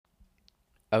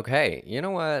Okay, you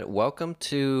know what? Welcome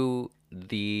to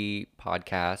the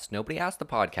podcast. Nobody asked the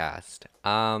podcast.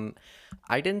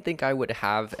 I didn't think I would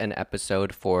have an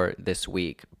episode for this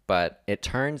week, but it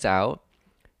turns out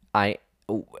I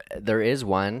there is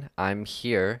one. I'm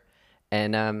here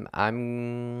and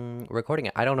I'm recording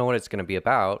it. I don't know what it's going to be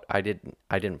about. I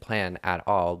didn't plan at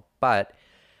all, but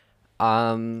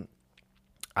um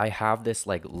I have this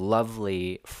like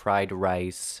lovely fried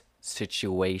rice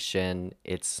situation.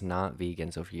 It's not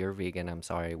vegan, so if you're vegan, I'm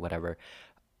sorry, whatever.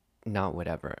 Not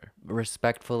whatever.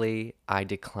 Respectfully, I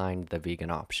declined the vegan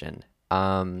option.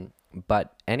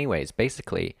 But anyways,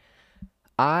 basically,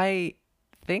 I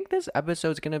think this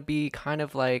episode's gonna be kind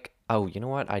of like, oh, you know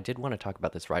what? I did want to talk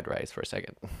about this fried rice for a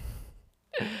second.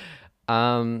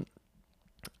 Um,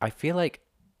 I feel like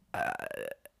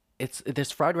it's this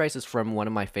fried rice is from one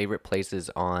of my favorite places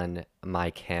on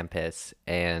my campus,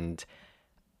 and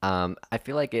I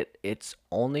feel like it's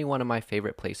only one of my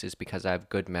favorite places because I have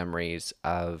good memories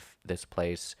of this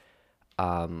place.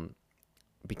 Um,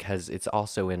 because it's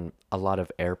also in a lot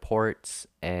of airports,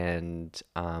 and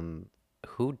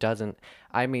who doesn't?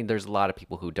 I mean, there's a lot of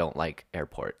people who don't like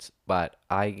airports, but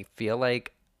I feel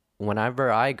like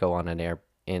whenever I go on an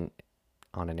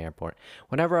airport,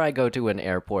 whenever I go to an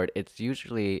airport, it's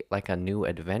usually like a new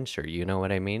adventure. You know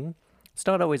what I mean? It's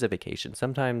not always a vacation.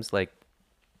 Sometimes like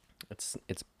it's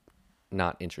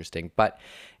not interesting, but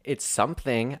it's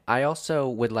something. I also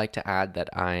would like to add that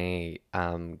I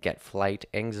get flight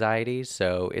anxiety,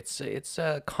 so it's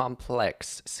a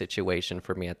complex situation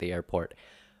for me at the airport.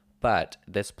 But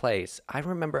this place, I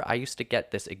remember I used to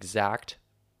get this exact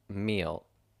meal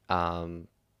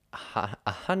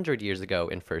 100 years ago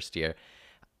in first year,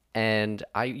 and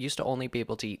I used to only be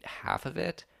able to eat half of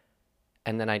it,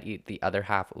 and then I'd eat the other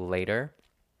half later.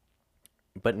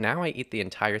 But now I eat the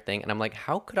entire thing, and I'm like,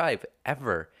 how could I have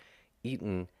ever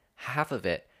eaten half of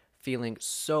it feeling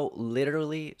so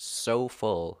literally so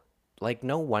full? Like,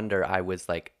 no wonder I was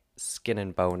like skin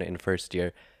and bone in first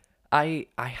year. I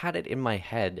had it in my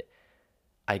head,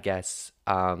 I guess,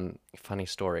 funny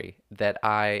story, that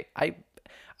I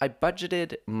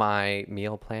budgeted my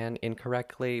meal plan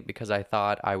incorrectly because I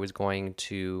thought I was going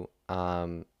to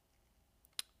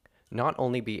not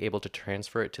only be able to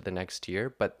transfer it to the next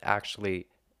year, but actually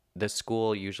the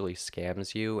school usually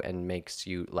scams you and makes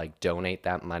you like donate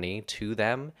that money to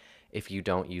them if you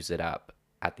don't use it up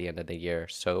at the end of the year.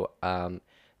 So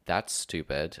that's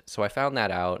stupid. So I found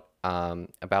that out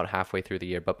about halfway through the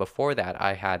year. But before that,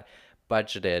 I had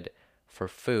budgeted for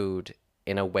food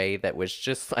in a way that was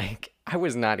just like I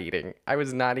was not eating. I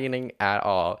was not eating at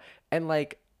all. And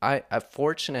like I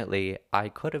fortunately I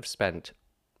could have spent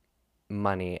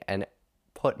money and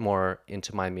put more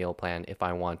into my meal plan if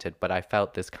I wanted, but I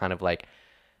felt this kind of like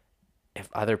if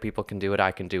other people can do it,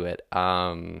 I can do it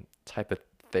type of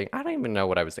thing. I don't even know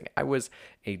what I was thinking. I was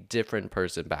a different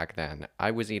person back then.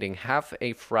 I was eating half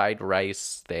a fried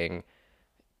rice thing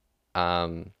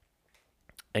um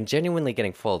and genuinely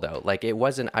getting full though. Like it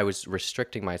wasn't I was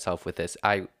restricting myself with this.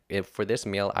 For this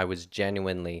meal I was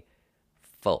genuinely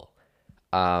full.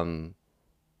 Um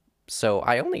So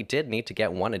I only did need to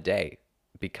get one a day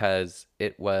because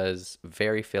it was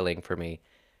very filling for me.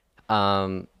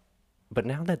 Um, but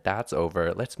now that that's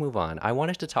over, let's move on. I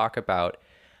wanted to talk about,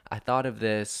 I thought of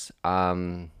this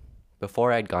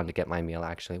before I'd gone to get my meal,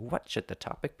 actually. What should the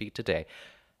topic be today?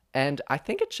 And I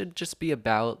think it should just be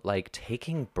about like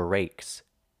taking breaks,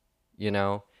 you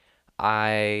know?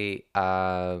 I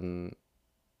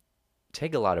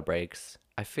take a lot of breaks.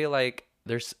 I feel like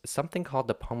there's something called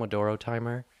the Pomodoro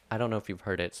timer. I don't know if you've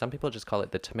heard it. Some people just call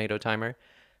it the tomato timer.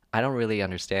 I don't really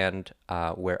understand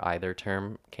where either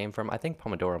term came from. I think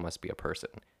Pomodoro must be a person.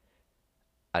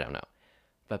 I don't know.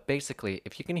 But basically,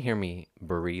 if you can hear me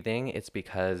breathing, it's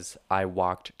because I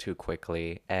walked too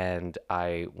quickly and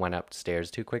I went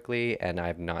upstairs too quickly and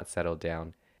I've not settled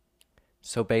down.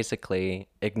 So basically,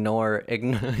 ignore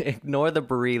the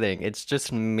breathing. It's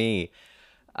just me.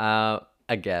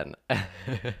 Again,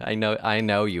 I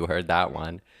know you heard that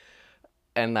one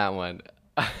and that one.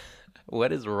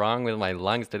 What is wrong with my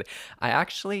lungs today? I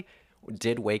actually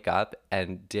did wake up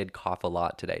and did cough a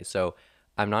lot today, so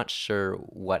I'm not sure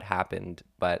what happened,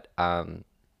 but I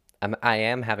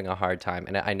am having a hard time,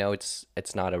 and I know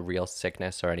it's not a real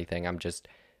sickness or anything. I'm just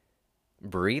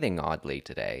breathing oddly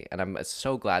today, and I'm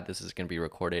so glad this is going to be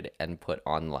recorded and put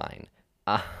online.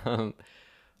 Um,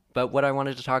 but what I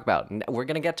wanted to talk about, we're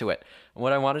going to get to it.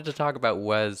 What I wanted to talk about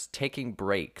was taking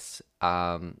breaks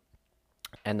and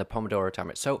the Pomodoro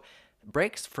timer. So,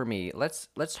 breaks for me, let's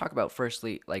talk about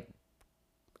firstly like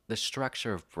the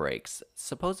structure of breaks.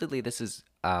 Supposedly this is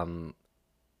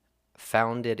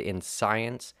founded in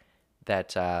science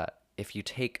that if you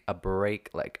take a break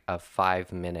like of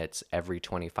 5 minutes every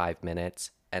 25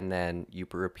 minutes, and then you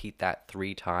repeat that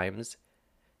 3 times,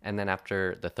 and then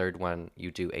after the third one,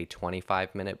 you do a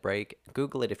 25-minute break.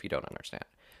 Google it if you don't understand,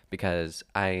 because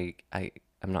I'm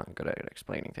not good at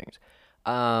explaining things.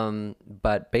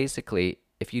 But basically,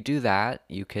 if you do that,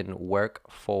 you can work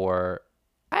for.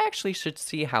 I actually should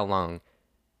see how long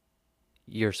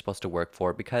you're supposed to work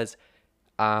for, because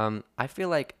I feel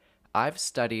like I've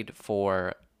studied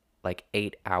for like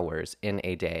 8 hours in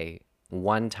a day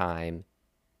one time.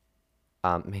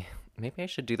 Maybe I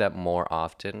should do that more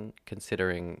often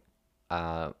considering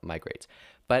my grades.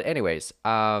 But anyways,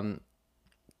 I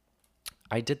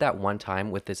did that one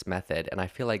time with this method, and I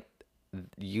feel like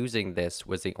using this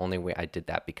was the only way I did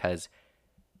that, because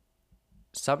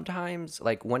sometimes,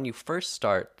 like when you first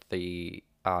start the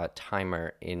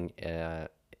timer in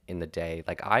the day,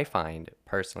 like I find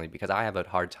personally, because I have a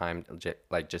hard time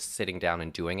like just sitting down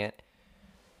and doing it,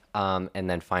 and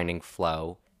then finding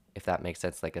flow, if that makes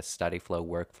sense, like a study flow,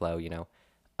 workflow, you know.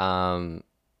 Um,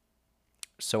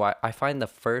 so I find the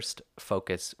first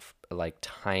focus like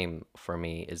time for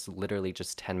me is literally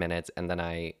just 10 minutes, and then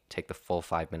I take the full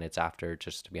 5 minutes after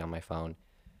just to be on my phone.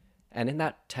 And in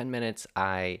that 10 minutes,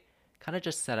 I kind of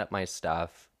just set up my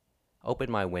stuff, open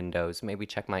my windows, maybe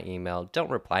check my email,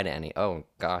 don't reply to any. Oh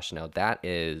gosh, no, that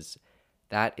is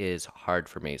hard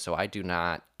for me. So I do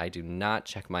not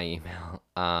check my email.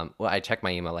 Well, I check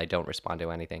my email, I don't respond to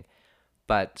anything.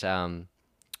 But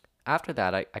after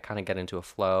that, I kind of get into a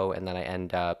flow, and then I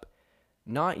end up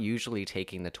not usually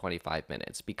taking the 25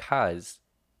 minutes, because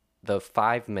the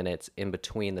 5 minutes in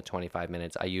between the 25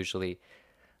 minutes, I usually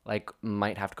like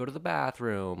might have to go to the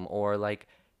bathroom, or like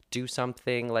do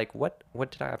something. Like what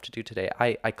did I have to do today?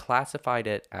 I classified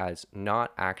it as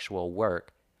not actual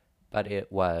work, but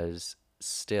it was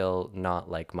still not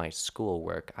like my school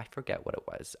work. I forget what it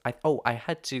was. I think I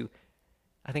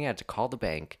had to call the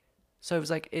bank. So it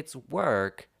was like it's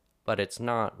work, but it's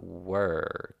not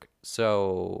work.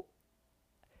 So,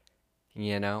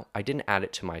 I didn't add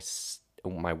it to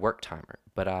my work timer,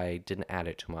 but I didn't add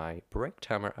it to my break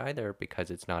timer either, because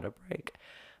it's not a break.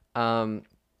 Um,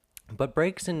 but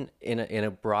breaks in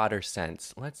a broader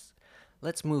sense.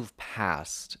 Let's move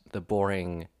past the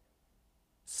boring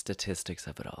statistics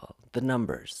of it all, the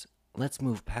numbers. Let's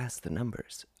move past the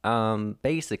numbers.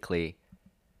 Basically,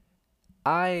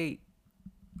 I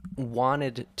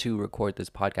wanted to record this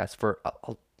podcast for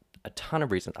a ton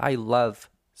of reasons. I love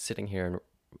sitting here and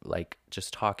like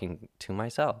just talking to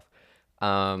myself,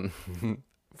 um,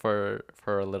 for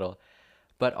a little,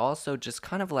 but also just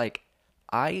kind of like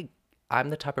I I'm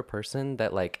the type of person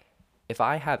that, like, if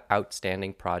I have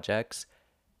outstanding projects,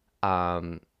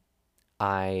 um,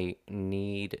 I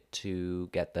need to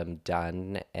get them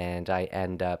done, and I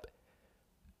end up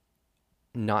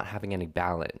not having any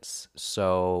balance.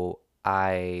 So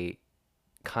I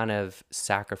kind of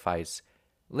sacrifice,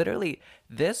 literally,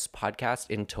 this podcast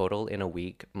in total in a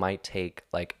week might take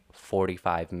like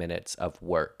 45 minutes of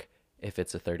work if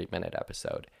it's a 30-minute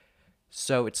episode.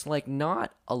 So it's like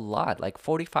not a lot, like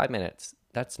 45 minutes.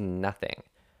 That's nothing.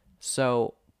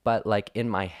 So, but like in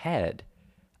my head,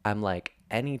 I'm like,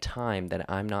 any time that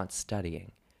I'm not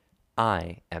studying,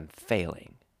 I am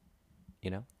failing,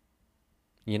 you know?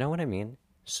 You know what I mean?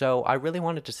 So I really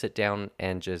wanted to sit down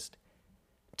and just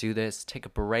do this, take a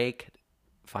break,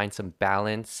 find some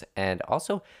balance, and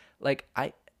also, like,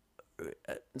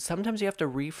 sometimes you have to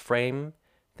reframe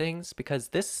things, because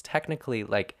this technically,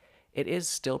 like, it is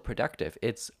still productive.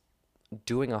 It's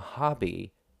doing a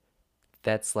hobby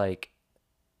that's like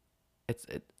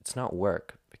it's not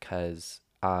work, because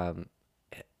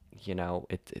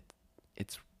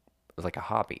it's like a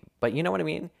hobby, but you know what I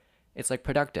mean. It's like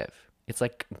productive. It's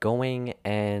like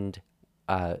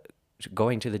uh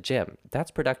going to the gym. That's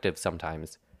productive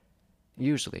sometimes,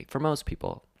 usually for most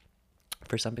people.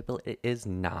 For some people it is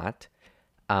not.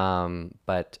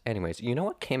 But anyways, you know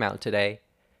what came out today?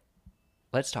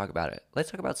 Let's talk about it. Let's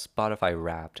talk about Spotify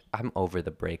Wrapped. I'm over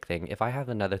the break thing. If I have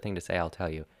another thing to say, I'll tell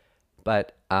you.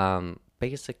 But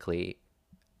basically,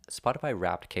 Spotify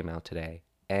Wrapped came out today,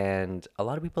 and a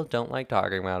lot of people don't like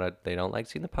talking about it. They don't like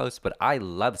seeing the posts, but I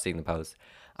love seeing the posts.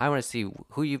 I want to see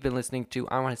who you've been listening to.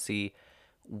 I want to see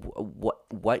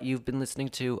what you've been listening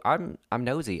to. I'm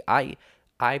nosy. I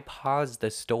pause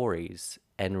the stories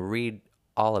and read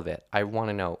all of it. I want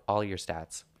to know all your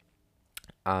stats.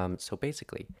 So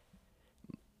basically,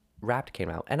 Wrapped came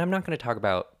out, and I'm not going to talk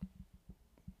about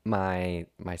my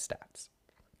stats.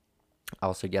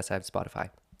 Also, yes, I have Spotify.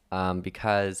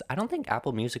 Because I don't think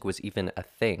Apple Music was even a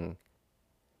thing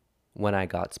when I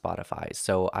got Spotify.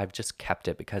 So I've just kept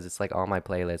it because it's like all my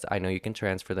playlists. I know you can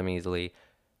transfer them easily,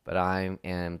 but I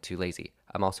am too lazy.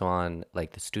 I'm also on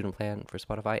like the student plan for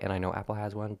Spotify, and I know Apple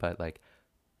has one, but like,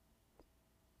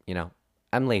 you know,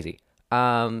 I'm lazy.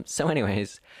 So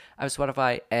anyways, I have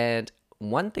Spotify, and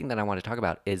one thing that I want to talk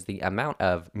about is the amount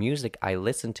of music I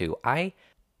listen to. I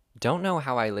don't know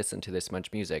how I listen to this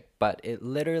much music, but it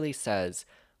literally says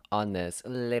on this,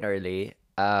 literally,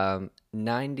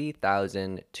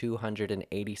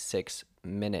 90,286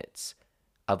 minutes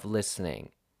of listening,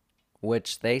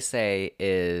 which they say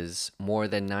is more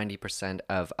than 90%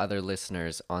 of other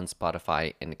listeners on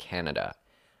Spotify in Canada.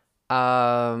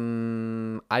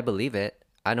 I believe it.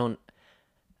 I don't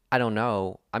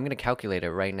know. I'm gonna calculate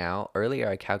it right now. Earlier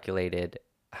I calculated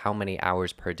how many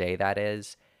hours per day that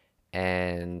is,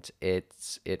 and it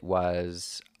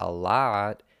was a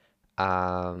lot.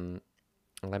 Um,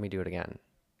 Let me do it again.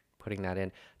 Putting that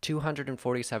in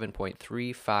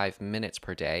 247.35 minutes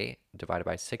per day divided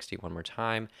by 60 one more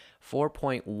time,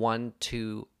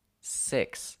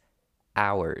 4.126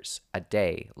 hours a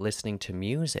day listening to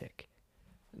music.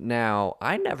 Now,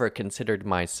 I never considered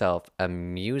myself a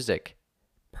music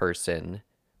person.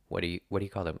 What do you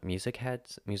call them? Music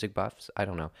heads? Music buffs? I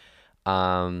don't know.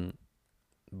 Um,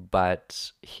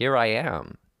 but here I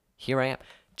am. Here I am.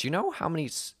 Do you know how many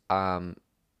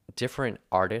different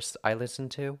artists I listen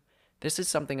to? This is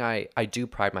something I do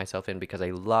pride myself in because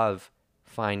I love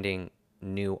finding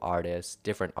new artists,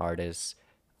 different artists.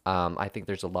 I think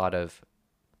there's a lot of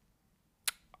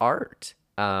art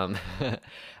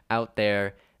out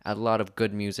there, a lot of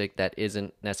good music that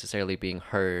isn't necessarily being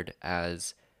heard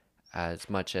as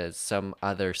much as some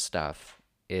other stuff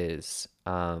is,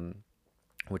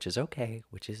 which is okay,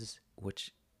 which it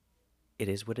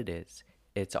is what it is.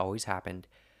 It's always happened.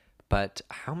 But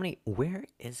where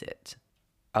is it?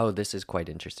 Oh, this is quite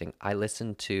interesting. I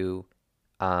listened to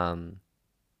um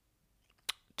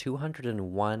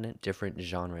 201 different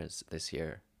genres this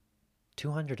year.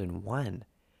 201.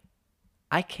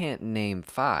 I can't name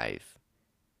 5.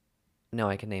 No,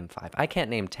 I can name 5. I can't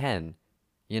name 10,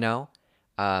 you know?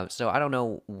 So I don't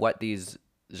know what these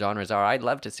genres are. I'd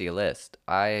love to see a list.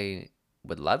 I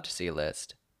would love to see a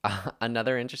list.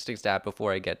 Another interesting stat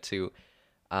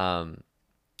um,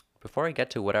 before I get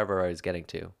to whatever I was getting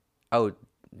to. Oh,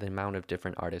 the amount of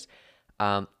different artists.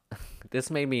 Um,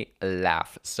 this made me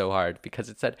laugh so hard because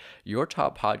it said your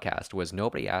top podcast was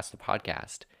Nobody Asked the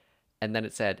Podcast. And then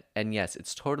it said, and yes,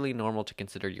 it's totally normal to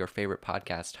consider your favorite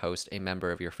podcast host a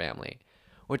member of your family,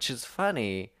 which is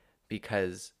funny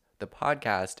because the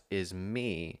podcast is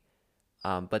me,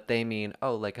 but they mean,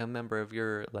 oh, like a member of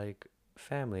your like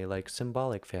family, like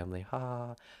symbolic family,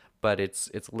 ha. But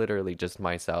it's literally just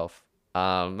myself.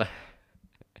 Um,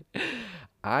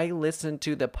 I listen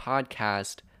to the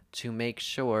podcast to make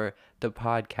sure the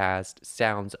podcast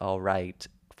sounds all right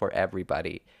for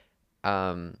everybody.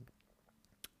 Um,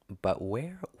 but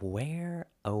where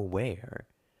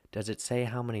does it say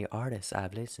how many artists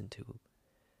I've listened to?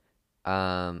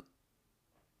 Um,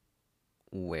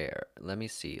 where? Let me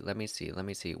see.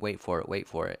 Wait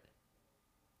for it.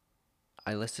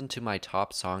 I listened to my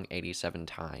top song 87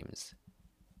 times.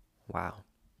 Wow.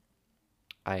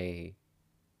 I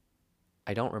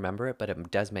I don't remember it, but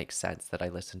it does make sense that I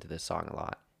listened to this song a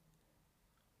lot.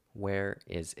 Where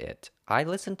is it? I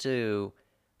listened to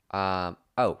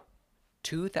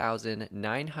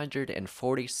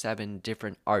 2,947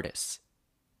 different artists.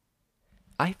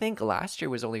 I think last year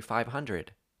was only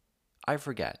 500. I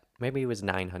forget. Maybe it was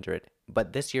 900.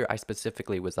 But this year I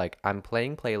specifically was like, I'm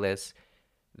playing playlists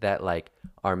that like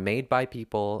are made by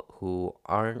people who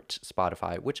aren't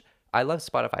Spotify, which I love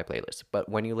Spotify playlists, but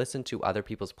when you listen to other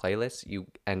people's playlists, you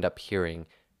end up hearing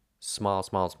small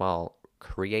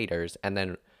creators. And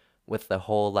then with the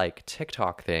whole like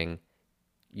TikTok thing,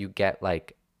 you get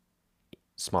like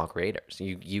small creators.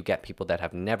 You get people that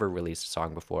have never released a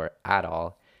song before at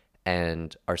all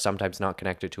and are sometimes not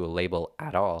connected to a label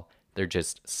at all. They're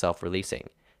just self-releasing.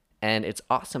 And it's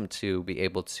awesome to be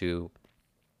able to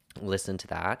listen to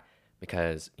that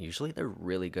because usually they're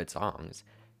really good songs.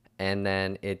 And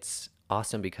then it's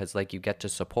awesome because like you get to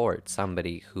support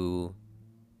somebody who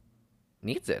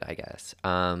needs it, I guess.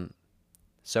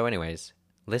 So anyways,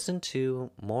 listen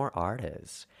to more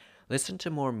artists. Listen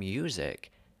to more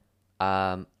music.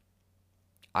 Um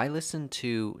I listened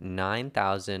to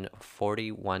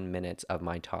 9,041 minutes of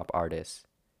my top artists.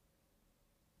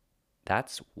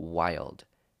 That's wild.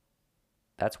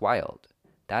 That's wild.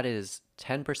 That is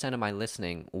 10% of my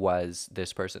listening was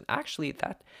this person. Actually,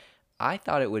 that I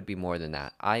thought it would be more than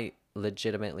that. I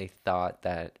legitimately thought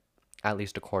that at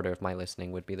least a quarter of my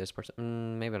listening would be this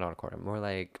person. Maybe not a quarter, more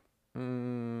like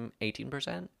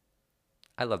 18%.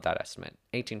 I love that estimate.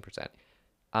 18%.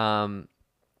 Um,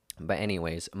 but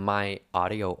anyways, my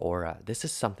audio aura. This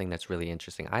is something that's really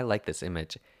interesting. I like this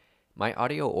image. My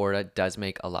audio aura does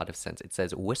make a lot of sense. It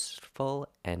says wistful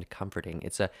and comforting.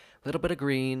 It's a little bit of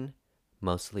green,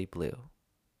 mostly blue.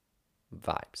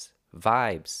 Vibes.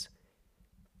 Vibes.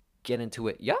 Get into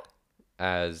it. Yeah.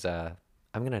 As I'm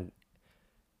gonna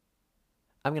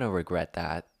I'm gonna regret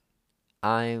that.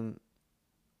 I'm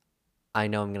I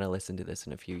know I'm gonna listen to this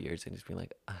in a few years and just be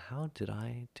like, how did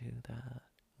I do that?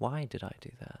 Why did I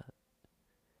do that?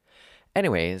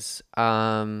 Anyways,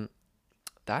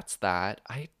 that's that.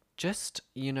 I just,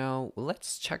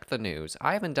 let's check the news.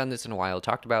 I haven't done this in a while.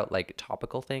 Talked about like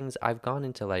topical things. I've gone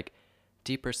into like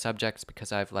deeper subjects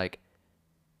because I've like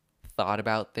thought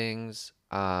about things.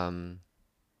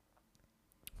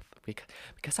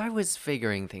 Because I was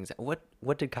figuring things.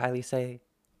 What did Kylie say?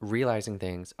 Realizing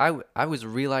things. I was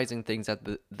realizing things at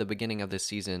the beginning of this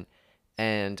season,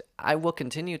 and I will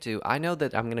continue to. I know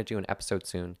that I'm gonna do an episode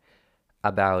soon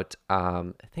about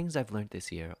things I've learned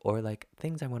this year or like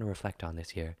things I want to reflect on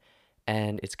this year.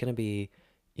 And it's going to be,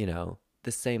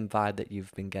 the same vibe that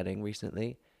you've been getting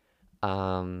recently.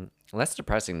 Less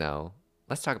depressing though.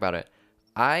 Let's talk about it.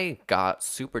 I got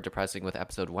super depressing with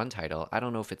episode 1 title. I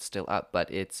don't know if it's still up,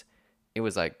 but it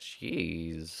was like,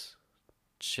 geez,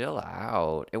 chill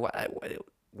out.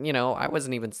 I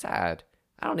wasn't even sad.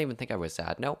 I don't even think I was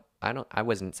sad. Nope, I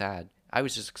wasn't sad. I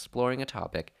was just exploring a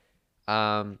topic.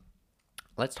 Um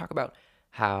Let's talk about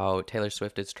how Taylor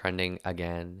Swift is trending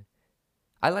again.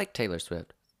 I like Taylor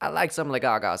Swift. I like some Lady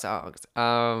Gaga songs.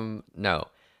 No,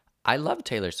 I love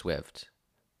Taylor Swift.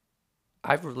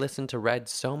 I've listened to Red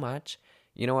so much.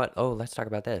 You know what? Oh, let's talk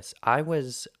about this. I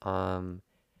was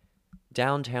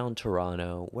downtown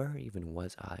Toronto. Where even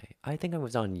was I? I think I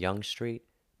was on Yonge Street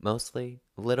mostly.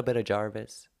 A little bit of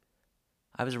Jarvis.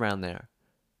 I was around there.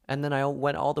 And then I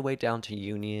went all the way down to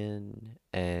Union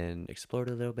and explored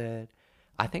a little bit.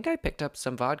 I think I picked up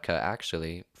some vodka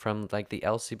actually from like the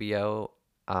LCBO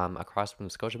across from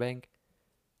Scotiabank.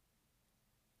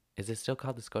 Is it still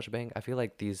called the Scotiabank? I feel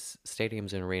like these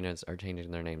stadiums and arenas are changing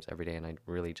their names every day and I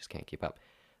really just can't keep up.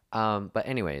 But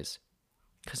anyways,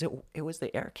 because it was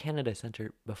the Air Canada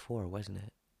Center before, wasn't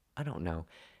it? I don't know.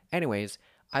 Anyways,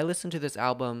 I listened to this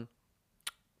album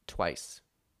twice.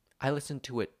 I listened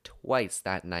to it twice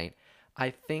that night.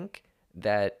 I think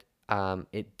that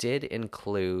it did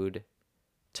include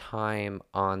time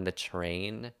on the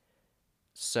train,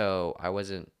 so I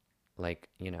wasn't like,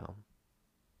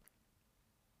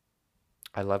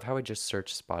 I love how I just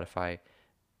searched Spotify.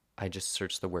 I just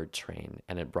searched the word train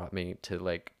and it brought me to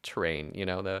like Train,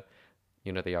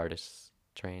 the artist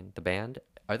Train, the band.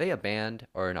 Are they a band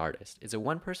or an artist? Is it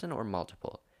one person or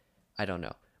multiple? I don't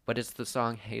know. But it's the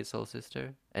song Hey Soul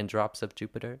Sister and Drops of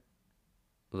Jupiter.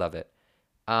 Love it.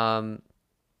 Um,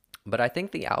 but I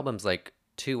think the album's like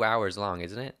 2 hours long,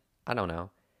 isn't it? I don't know.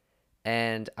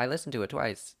 And I listened to it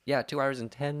twice. Yeah, 2 hours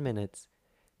and 10 minutes.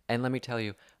 And let me tell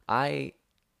you, I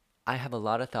I have a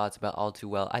lot of thoughts about All Too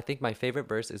Well. I think my favorite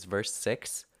verse is verse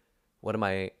 6. One of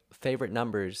my favorite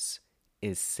numbers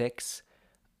is 6.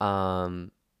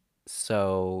 Um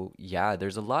so yeah,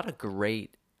 there's a lot of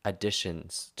great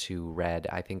additions to Red.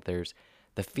 I think there's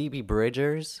the Phoebe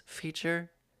Bridgers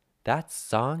feature. That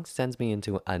song sends me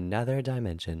into another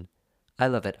dimension. I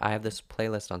love it. I have this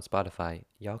playlist on Spotify.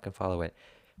 Y'all can follow it.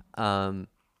 Um,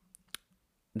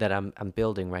 that I'm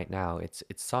building right now. It's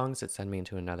songs that send me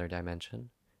into another dimension.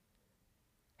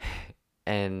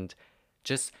 And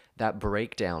just that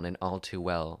breakdown in All Too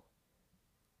Well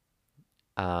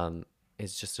um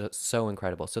is just so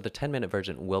incredible. So the 10-minute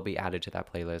version will be added to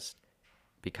that playlist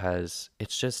because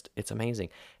it's amazing.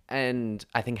 And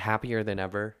I think Happier Than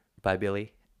Ever by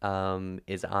Billy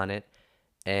is on it.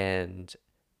 And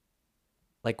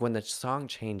like when the song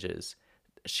changes,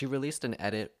 she released an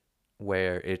edit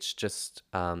where it's just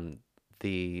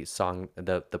the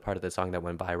part of the song that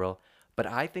went viral. But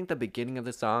I think the beginning of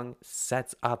the song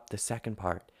sets up the second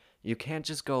part. You can't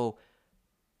just go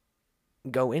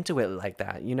into it like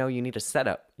that. You need a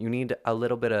setup. You need a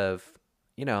little bit of,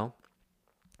 you know,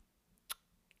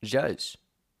 judge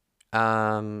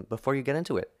before you get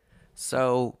into it.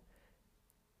 So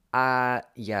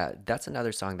yeah, that's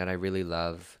another song that I really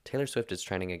love. Taylor Swift is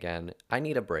trending again. I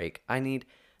need a break. I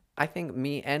think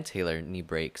me and Taylor need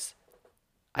breaks.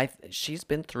 She's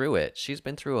been through it. She's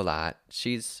been through a lot.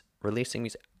 She's releasing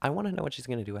music. I want to know what she's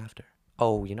going to do after.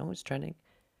 Oh, you know what's trending?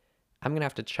 I'm going to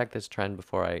have to check this trend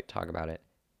before I talk about it.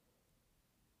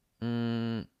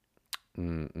 Mm,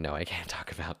 no, I can't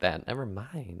talk about that. Never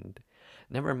mind.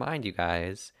 Never mind, you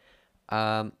guys.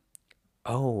 Um,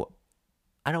 oh,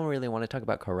 I don't really want to talk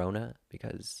about Corona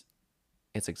because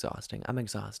it's exhausting. I'm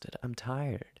exhausted. I'm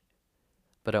tired.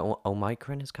 But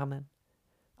Omicron is coming.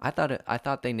 I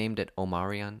thought they named it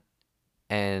Omarion,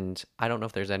 and I don't know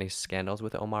if there's any scandals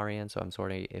with Omarion, so I'm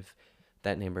sorry if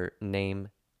that name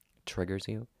triggers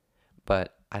you.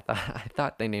 But I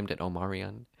thought they named it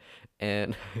Omarion,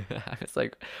 and I was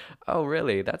like, oh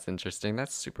really? That's interesting.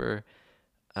 That's super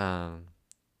um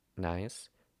nice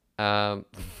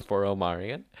for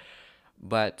Omarion.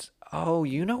 But oh,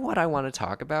 you know what I want to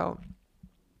talk about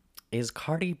is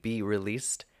Cardi B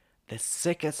released the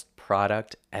sickest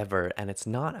product ever, and it's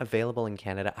not available in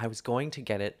Canada. I was going to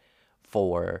get it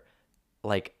for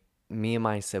like me and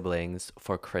my siblings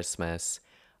for Christmas,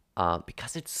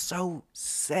 because it's so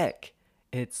sick.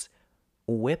 It's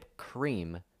whipped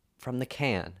cream from the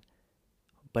can,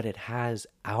 but it has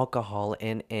alcohol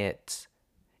in it.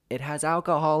 It has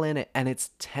alcohol in it, and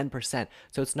it's 10%.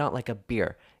 So it's not like a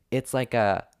beer. It's like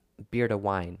a beer to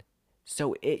wine.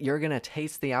 So you're going to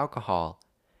taste the alcohol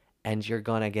and you're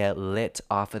going to get lit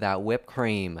off of that whipped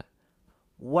cream.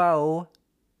 Whoa.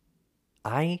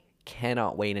 I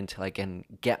cannot wait until I can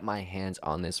get my hands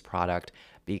on this product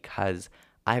because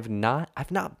I've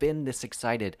not been this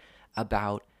excited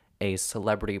about a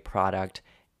celebrity product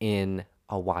in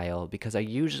a while because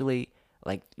usually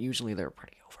they're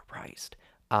pretty overpriced.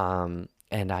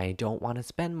 And I don't want to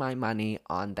spend my money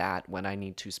on that when I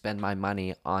need to spend my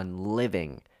money on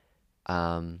living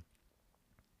um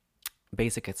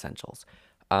basic essentials.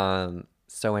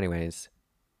 So anyways,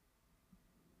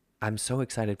 I'm so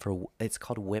excited for it's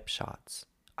called Whip Shots.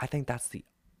 I think that's the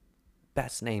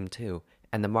best name too.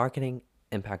 And the marketing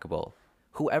impeccable.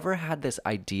 Whoever had this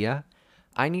idea,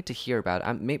 I need to hear about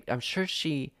it. I'm sure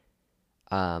she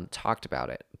talked about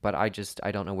it, but I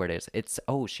don't know where it is. It's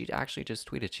oh, she actually just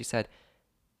tweeted. She said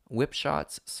Whip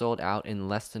Shots sold out in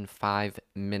less than 5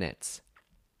 minutes.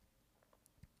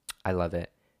 I love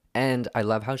it. And I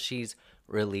love how she's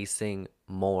releasing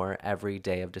more every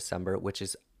day of December, which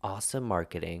is awesome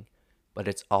marketing, but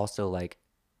it's also like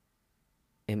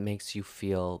it makes you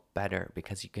feel better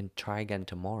because you can try again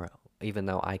tomorrow, even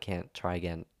though I can't try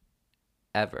again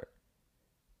ever.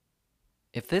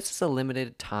 If this is a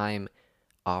limited time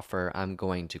offer, I'm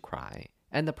going to cry.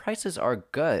 And the prices are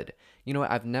good. You know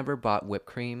what? I've never bought whipped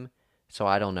cream, so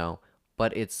I don't know,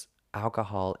 but it's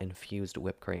alcohol infused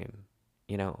whipped cream,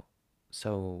 you know.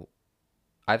 So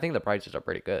I think the prices are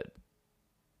pretty good.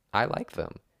 I like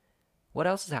them. What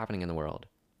else is happening in the world?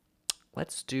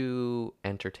 Let's do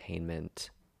entertainment.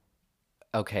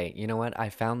 Okay, you know what? I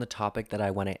found the topic that I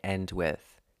want to end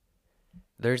with.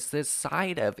 There's this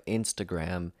side of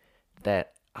Instagram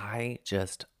that I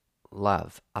just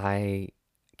love. I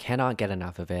cannot get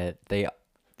enough of it.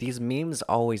 These memes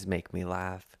always make me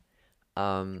laugh.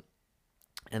 Um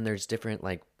and there's different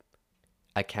like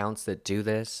accounts that do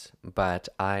this, but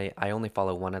I only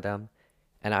follow one of them,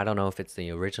 and I don't know if it's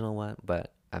the original one,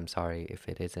 but I'm sorry if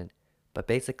it isn't. But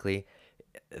basically,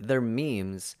 they're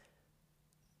memes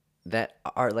that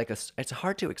are like it's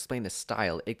hard to explain the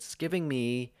style. It's giving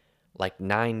me like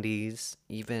 90s,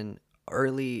 even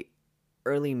early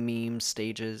early meme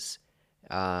stages.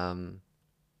 Um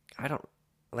I don't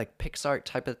like Pixar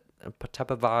type of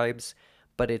vibes,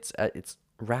 but it's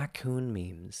raccoon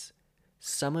memes.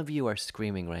 Some of you are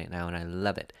screaming right now, and I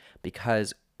love it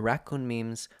because raccoon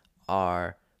memes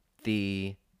are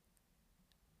the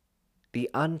the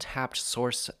untapped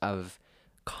source of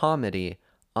comedy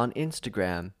on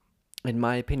Instagram. In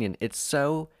my opinion, it's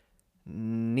so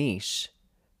niche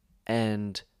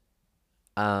and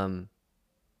um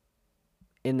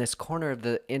in this corner of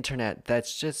the internet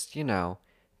that's just,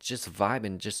 just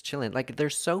vibing, just chilling. Like they're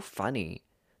so funny.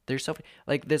 They're so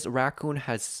like this raccoon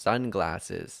has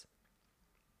sunglasses.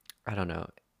 I don't know.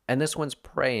 And this one's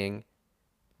praying.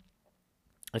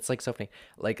 It's like so funny.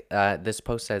 Like this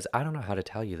post says, "I don't know how to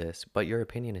tell you this, but your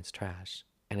opinion is trash."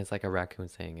 And it's like a raccoon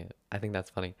saying it. I think that's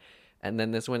funny. And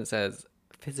then this one says,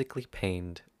 "Physically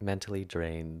pained, mentally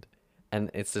drained."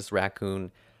 And it's this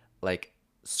raccoon like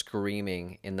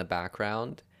screaming in the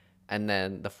background, and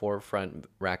then the forefront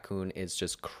raccoon is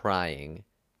just crying.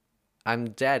 I'm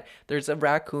dead. There's a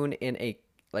raccoon in a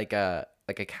like a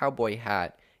cowboy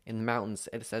hat in the mountains.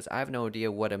 It says, "I have no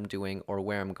idea what I'm doing or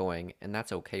where I'm going, and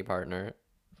that's okay, partner."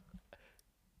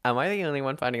 Am I the only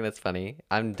one finding this funny?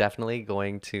 I'm definitely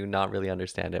going to not really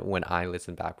understand it when I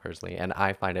listen back personally, and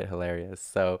I find it hilarious.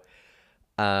 So,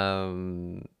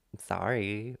 um,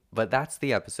 sorry, but that's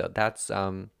the episode. That's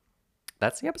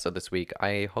the episode this week.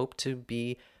 I hope to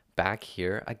be back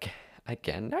here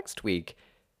again next week.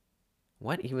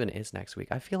 What even is next week?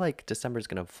 I feel like December is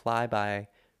gonna fly by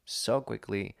so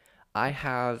quickly. I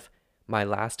have my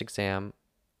last exam.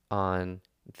 on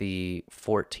the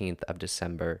 14th of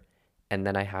December, and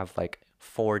then I have like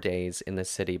 4 days in the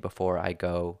city before I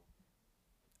go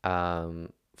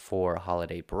for a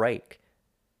holiday break.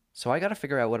 So I got to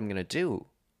figure out what I'm going to do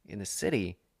in the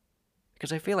city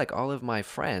because I feel like all of my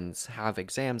friends have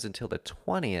exams until the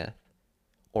 20th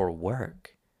or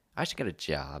work. I should get a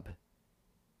job.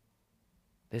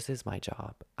 This is my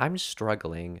job. I'm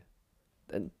struggling.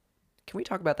 And can we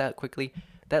talk about that quickly?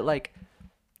 That like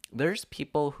there's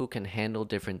people who can handle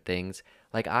different things.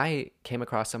 Like I came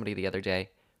across somebody the other day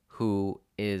who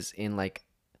is in like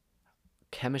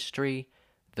chemistry.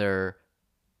 They're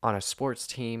on a sports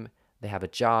team, they have a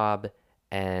job,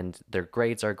 and their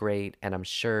grades are great, and I'm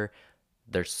sure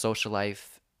their social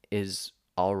life is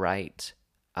all right.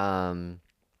 Um,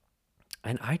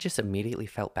 and I just immediately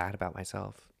felt bad about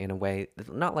myself in a way,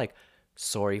 not like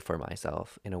sorry for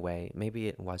myself in a way. Maybe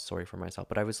it was sorry for myself,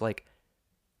 but I was like,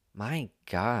 my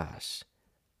gosh,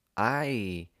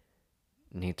 I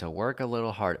need to work a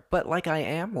little hard. But like I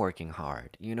am working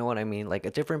hard. You know what I mean?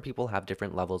 Like different people have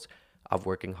different levels of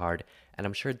working hard, and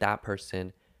I'm sure that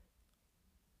person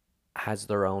has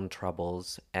their own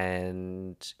troubles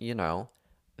and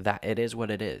that it is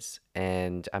what it is.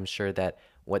 And I'm sure that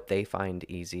what they find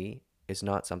easy is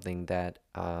not something that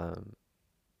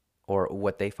or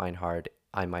what they find hard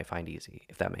I might find easy,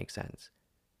 if that makes sense.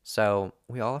 So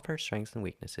we all have our strengths and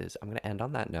weaknesses. I'm going to end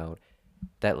on that note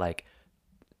that like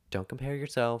don't compare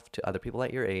yourself to other people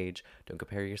at your age. Don't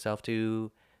compare yourself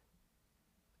to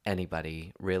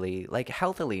anybody really. Like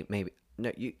healthily maybe.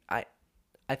 No,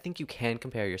 I think you can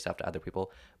compare yourself to other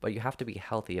people, but you have to be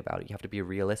healthy about it. You have to be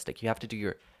realistic. You have to do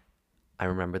your I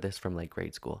remember this from like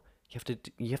grade school.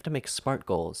 You have to make smart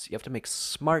goals. You have to make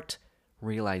smart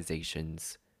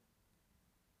realizations.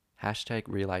 Hashtag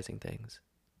realizing things.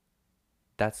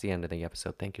 That's the end of the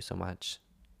episode. Thank you so much.